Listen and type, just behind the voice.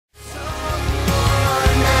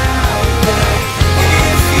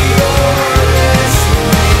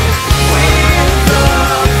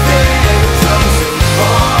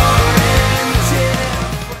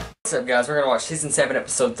guys, we're going to watch Season 7,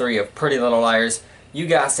 Episode 3 of Pretty Little Liars. You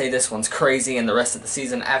guys say this one's crazy and the rest of the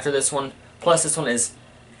season after this one. Plus, this one is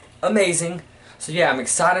amazing. So yeah, I'm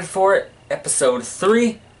excited for it. Episode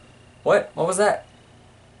 3. What? What was that?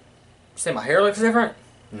 You say my hair looks different?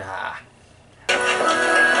 Nah.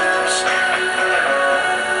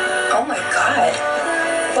 Oh my god.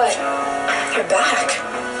 What? You're back.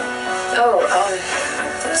 Oh,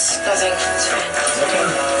 it's nothing. It's fine.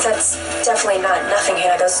 That's definitely not nothing,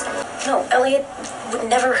 Hannah. No, Elliot would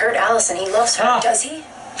never hurt Allison. He loves her, does he?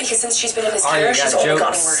 Because since she's been in his care, she's only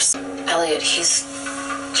gotten worse. Elliot, he's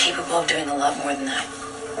capable of doing a lot more than that.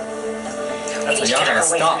 That's why y'all gotta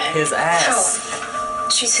stop his ass. How?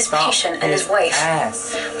 She's his patient and his wife.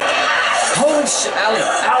 Ass. Holy shit,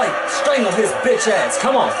 Allie, strangle his bitch ass.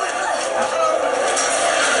 Come on. No,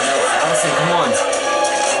 Allison, come on.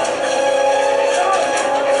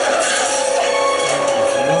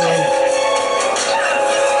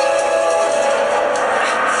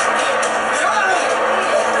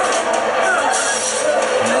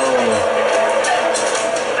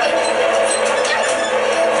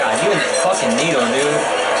 Needle, dude.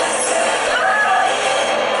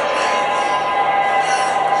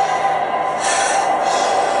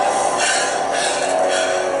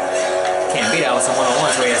 Can't beat Allison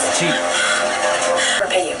one-on-one, so he has to cheat. Or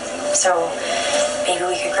pay you. So maybe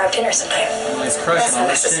we could grab dinner sometime. He's crushing on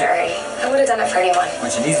this shit. That's not necessary. I would have done it for anyone.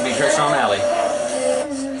 When she needs to be crushing on Allie.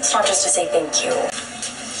 It's not just to say thank you.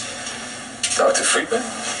 Dr. Friedman?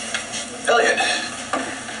 Elliot,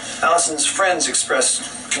 Allison's friends expressed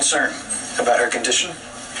concern about her condition.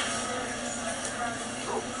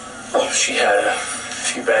 Well, she had a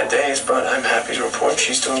few bad days, but I'm happy to report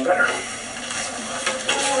she's doing better.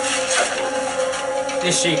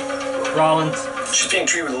 Is she? Rollins? She's being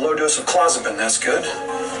treated with a low dose of clozapine, that's good.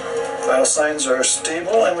 Vital signs are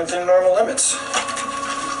stable and within normal limits.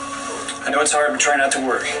 I know it's hard, but try not to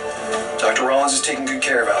worry. Dr. Rollins is taking good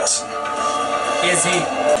care of Allison. Is he?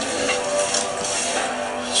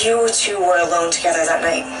 You two were alone together that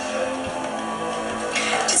night.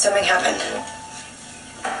 Did something happen?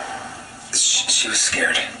 She was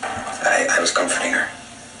scared. I was comforting her.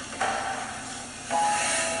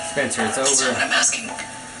 Spencer, it's over. That's what I'm asking.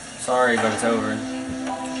 Sorry, but it's over.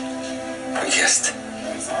 We kissed.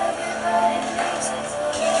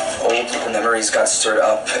 Old memories got stirred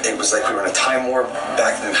up. It was like we were in a time warp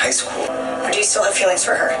back in high school. Or do you still have feelings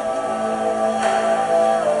for her?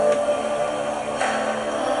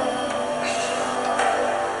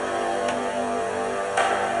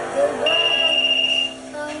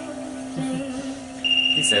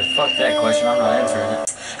 He said, fuck that question, I'm not answering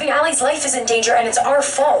it. I mean, Allie's life is in danger and it's our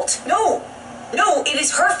fault. No, it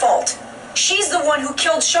is her fault. She's the one who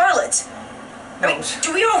killed Charlotte. I mean,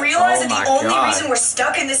 do we all realize that the only reason we're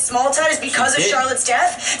stuck in this small town is because of Charlotte's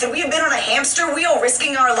death? That we have been on a hamster wheel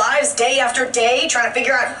risking our lives day after day trying to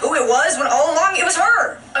figure out who it was when all along it was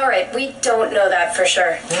her? All right, we don't know that for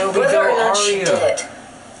sure. Whether or not she did it.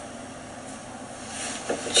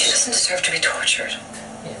 She doesn't deserve to be tortured.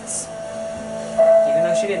 Yes. Even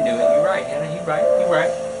though she didn't do it, you're right, Hannah. You're right.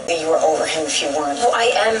 You were over him if you weren't. Well, I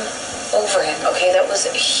am over him, okay? That was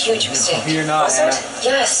a huge mistake. No, you're not, was Hannah. it?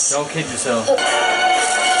 Yes. Don't kid yourself. Look.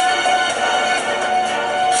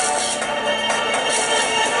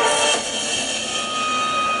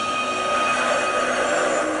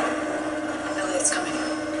 Elliot's coming.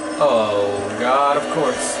 Oh, God, of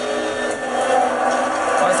course.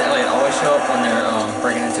 Why does Elliot always show up when they're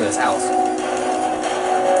breaking into his house?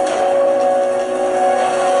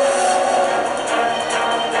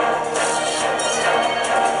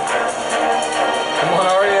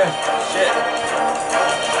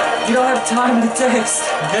 You don't have time to text.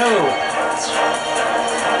 No.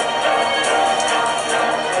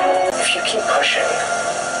 If you keep pushing,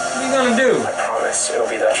 What are you gonna do? I promise it'll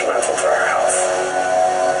be detrimental to our health.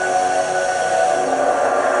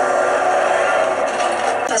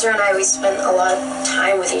 Ezra and we spent a lot of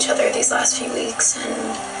time with each other these last few weeks, and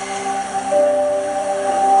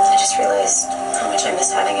I just realized how much I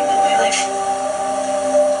miss having him in my life.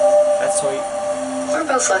 That's sweet. We're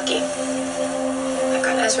both lucky. I've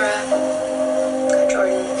got Ezra, got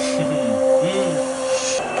Jordan.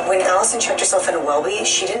 When Allison checked herself into Welby,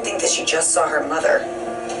 she didn't think that she just saw her mother.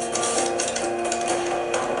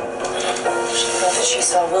 She thought that she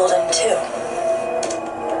saw Wilden too.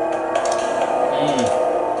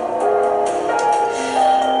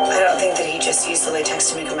 I don't think that he just used the latex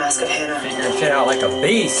to make a mask of Hannah. Figure shit out like a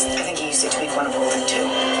beast. I think he used it to make one of Wilden too. He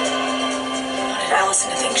wanted Allison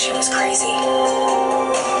to think she was crazy.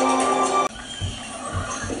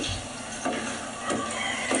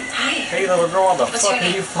 Hey, little girl, why the fuck are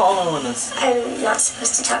you following us? I'm not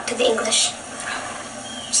supposed to talk to the English.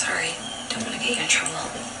 Sorry. Don't want to get you in trouble.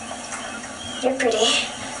 You're pretty.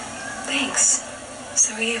 Thanks.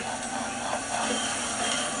 So are you.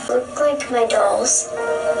 Look like my dolls.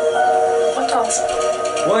 What dolls?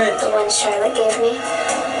 What? The ones Charlotte gave me.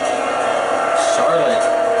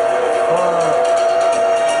 Charlotte.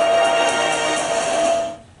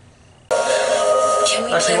 Can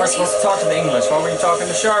we Actually, play we're with you? supposed to talk to the English. Why were you talking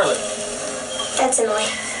to Charlotte? That's Emily.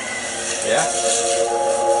 Yeah?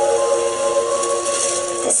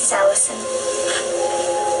 This is Allison.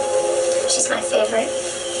 She's my favorite.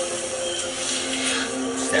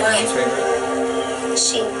 Everyone's favorite.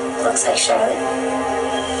 She looks like Charlotte.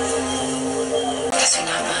 Guessing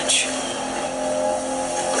not much.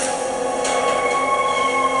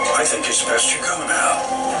 I think it's best you go now.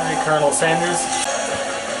 Hi, Colonel Sanders.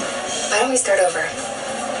 Why don't we start over?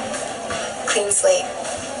 Clean slate.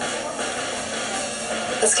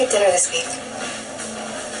 Let's get dinner this week.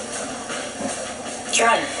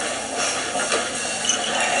 John.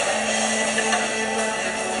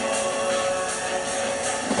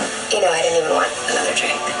 You know, I didn't even want another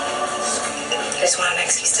drink. I just wanted an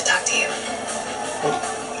excuse to talk to you.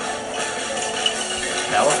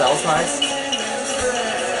 That was nice.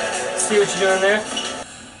 See what you're doing there?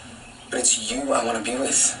 But it's you I want to be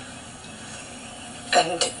with.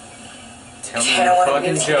 And Tell me Hannah you're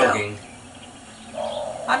wanted me fucking to hang out. joking.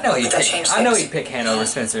 I know But that changed things. he'd pick Hannah over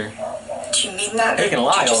Spencer. do you mean that? He can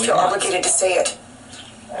lie Do you all just he feel wants. obligated to say it?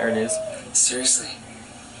 There it is. Seriously.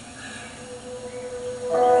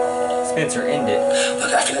 Spencer, end it.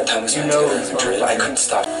 Look, after that time we spent know together it's in Madrid, wrong. I couldn't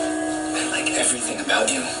stop. I like everything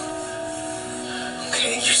about you.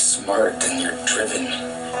 Okay, you're smart and you're driven.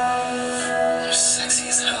 You're sexy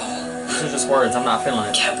as hell. These are just words. I'm not feeling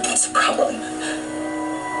it. Yeah, but that's the problem. You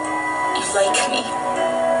like me.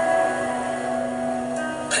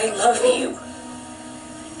 But I love you.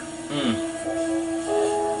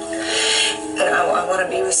 And I want to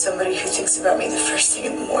be with somebody who thinks about me the first thing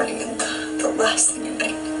in the morning and the last thing at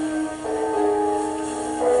night.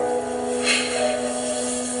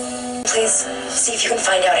 Please, see if you can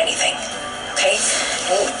find out anything, okay?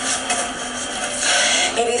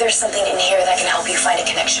 Maybe there's something in here that can help you find a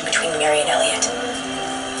connection between Mary and Elliot.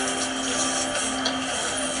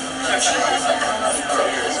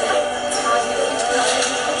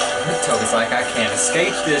 Toby's like, I can't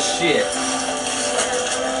escape this shit.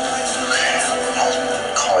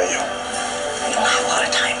 I'll call you. We don't have a lot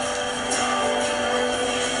of time.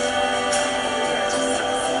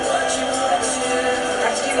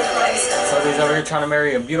 Toby's over here trying to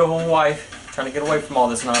marry a beautiful wife, trying to get away from all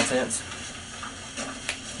this nonsense.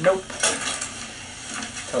 Nope.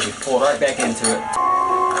 Toby pulled right back into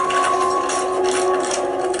it.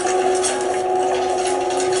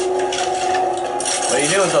 What are you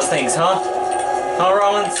doing with those things, huh? Huh,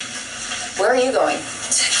 Rollins? Where are you going?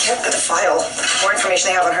 To get the file. The more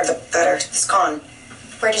information I have on her, the better. It's gone.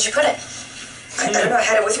 Where did you put it? I don't know. I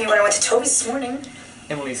had it with me when I went to Toby's this morning.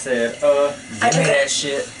 Emily said, I give me took it. that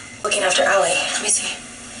shit. Looking after Allie. Let me see.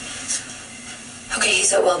 Okay,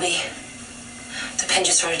 he's at Welby. The pen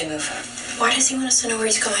just started to move. Why does he want us to know where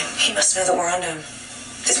he's going? He must know that we're onto him.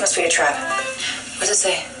 This must be a trap. What does it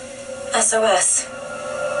say? SOS.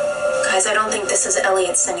 Guys, I don't think this is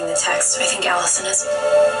Elliot sending the text. I think Allison is.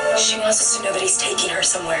 She wants us to know that he's taking her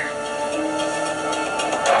somewhere.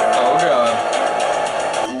 Oh, God.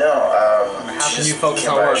 No, How can you focus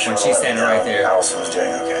on work when she's standing right there? Allison was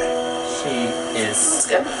doing okay. She is That's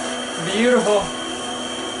good. beautiful.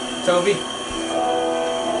 Toby.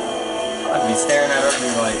 I'd be staring at her and be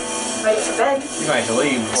like, Ready for bed? you might have to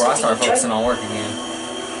leave before I start focusing on work again.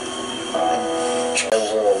 I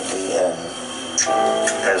will be in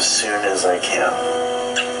as soon as I can.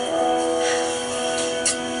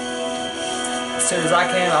 As soon as I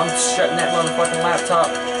can, I'm shutting that motherfucking laptop.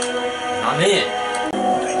 And I'm in.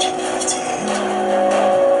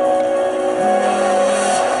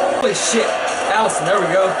 1958. Holy shit. Allison, there we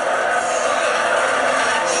go.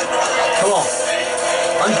 Come on.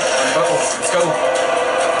 Unbuckle. Let's go.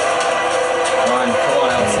 Run. Come on,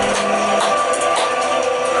 Allison.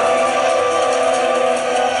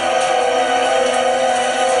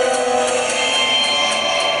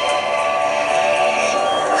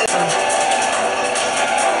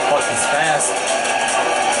 Fuck, he's fast.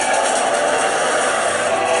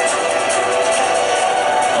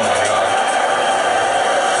 Oh my god.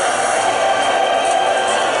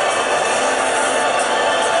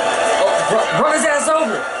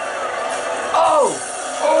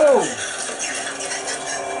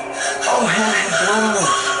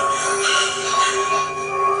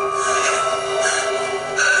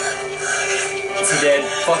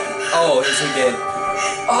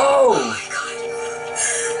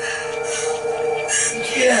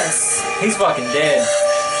 Yes. He's fucking dead.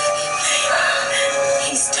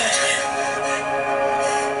 He's dead.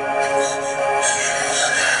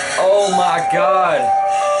 Oh my god.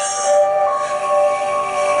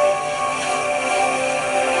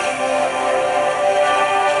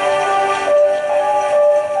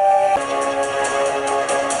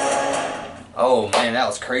 Oh man, that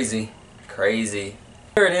was crazy. Crazy.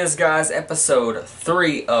 Here it is, guys, episode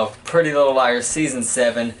 3 of Pretty Little Liars season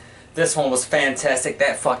 7. This one was fantastic.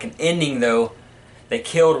 That fucking ending though. They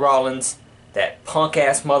killed Rollins. That punk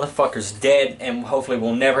ass motherfucker's dead, and hopefully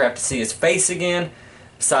we'll never have to see his face again.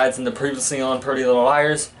 Besides in the previously on Pretty Little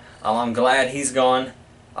Liars. I'm glad he's gone.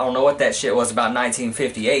 I don't know what that shit was about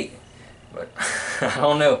 1958. But I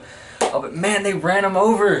don't know. Oh, but man, they ran him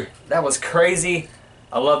over. That was crazy.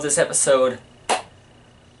 I love this episode.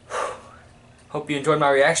 Hope you enjoyed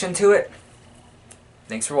my reaction to it.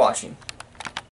 Thanks for watching.